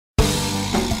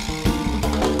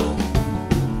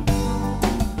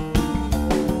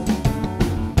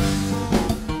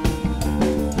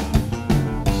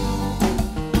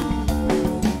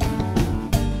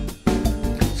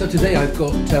So today I've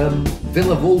got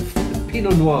Villa Wolf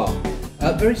Pinot Noir.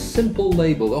 Very simple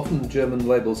label. Often German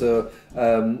labels are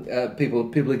people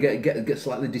get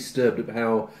slightly disturbed at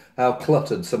how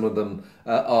cluttered some of them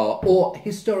are, or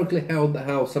historically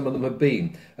how some of them have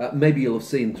been. Maybe you'll have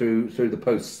seen through the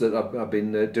posts that I've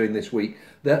been doing this week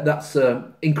that's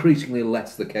increasingly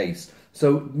less the case.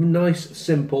 So nice,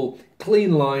 simple,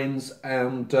 clean lines,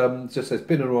 and just says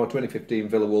Pinot Noir 2015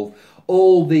 Villa Wolf.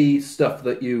 All the stuff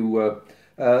that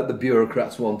the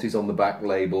bureaucrats want is on the back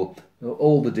label.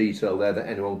 All the detail there that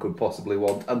anyone could possibly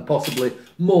want, and possibly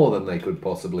more than they could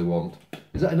possibly want.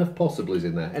 Is that enough possiblies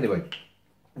in there? Anyway,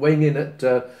 weighing in at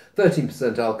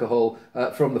 13% alcohol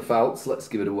from the Pfalz. Let's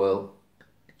give it a whirl.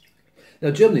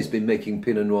 Now, Germany's been making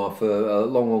Pinot Noir for a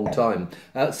long, long time.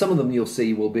 Some of them you'll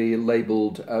see will be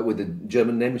labelled with the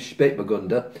German name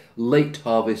Spätburgunder, late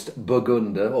harvest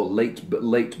Burgunder, or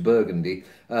late Burgundy,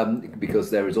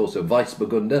 because there is also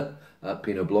Weißburgunder,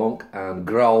 Pinot Blanc, and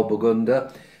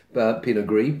Grauburgunder, Pinot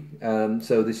Gris.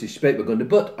 So this is Spätburgunder,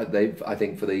 but I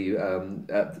think for the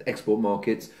export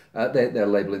markets, they're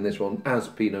labelling this one as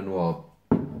Pinot Noir.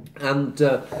 And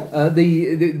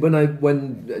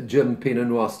when German Pinot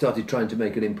Noir started trying to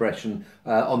make an impression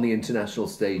on the international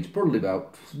stage, probably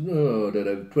about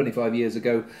 25 years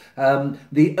ago,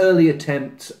 the early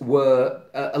attempts were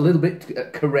a little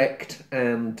bit correct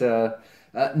and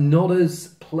not as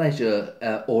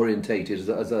pleasure orientated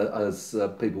as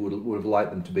people would have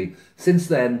liked them to be. Since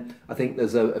then, I think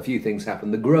there's a few things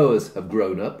happened. The growers have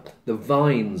grown up, the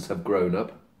vines have grown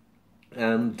up,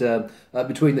 and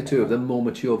between the two of them, more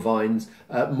mature vines,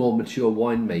 more mature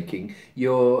winemaking,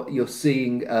 you're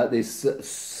seeing the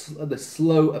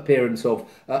slow appearance of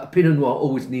Pinot Noir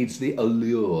always needs the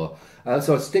allure.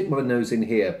 So I stick my nose in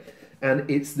here, and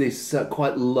it's this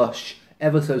quite lush,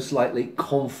 ever so slightly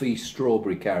comfy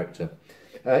strawberry character.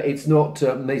 It's not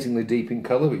amazingly deep in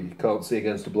colour, but you can't see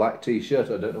against a black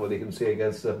t-shirt. I don't know whether you can see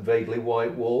against a vaguely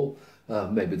white wall.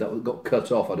 Maybe that got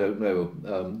cut off. I don't know.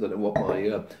 Don't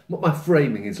know what my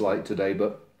framing is like today,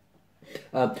 but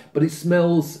it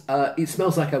smells. It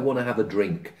smells like I want to have a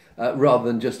drink rather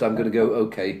than just I'm going to go.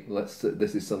 Okay,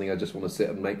 this is something I just want to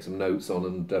sit and make some notes on,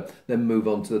 and then move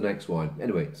on to the next wine.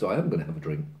 Anyway, so I am going to have a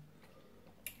drink.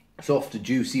 Soft,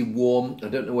 juicy, warm. I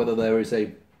don't know whether there is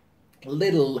a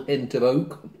little hint of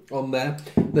oak on there.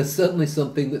 There's certainly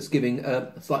something that's giving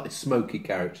a slightly smoky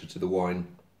character to the wine.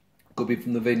 Could be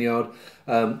from the vineyard,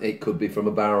 it could be from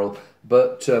a barrel,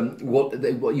 but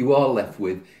what you are left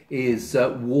with is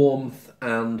warmth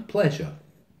and pleasure.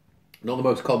 Not the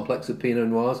most complex of Pinot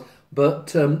Noirs,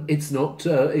 but it's not.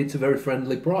 It's a very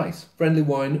friendly price, friendly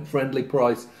wine, friendly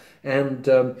price, and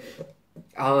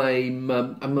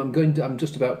I'm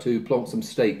just about to plonk some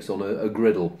steaks on a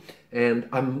griddle, and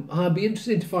I'd be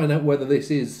interested to find out whether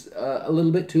this is a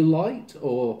little bit too light,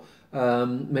 or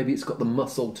maybe it's got the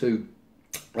muscle to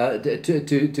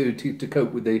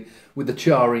cope with the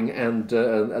charring and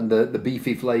the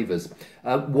beefy flavours.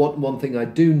 One thing I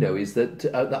do know is that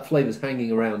that flavour's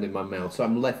hanging around in my mouth, so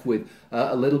I'm left with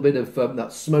a little bit of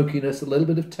that smokiness, a little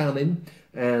bit of tannin,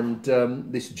 and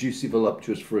this juicy,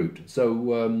 voluptuous fruit.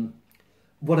 So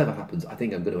whatever happens, I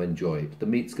think I'm going to enjoy it. The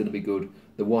meat's going to be good,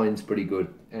 the wine's pretty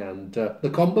good, and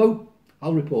the combo,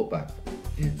 I'll report back.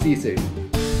 See you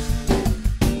soon.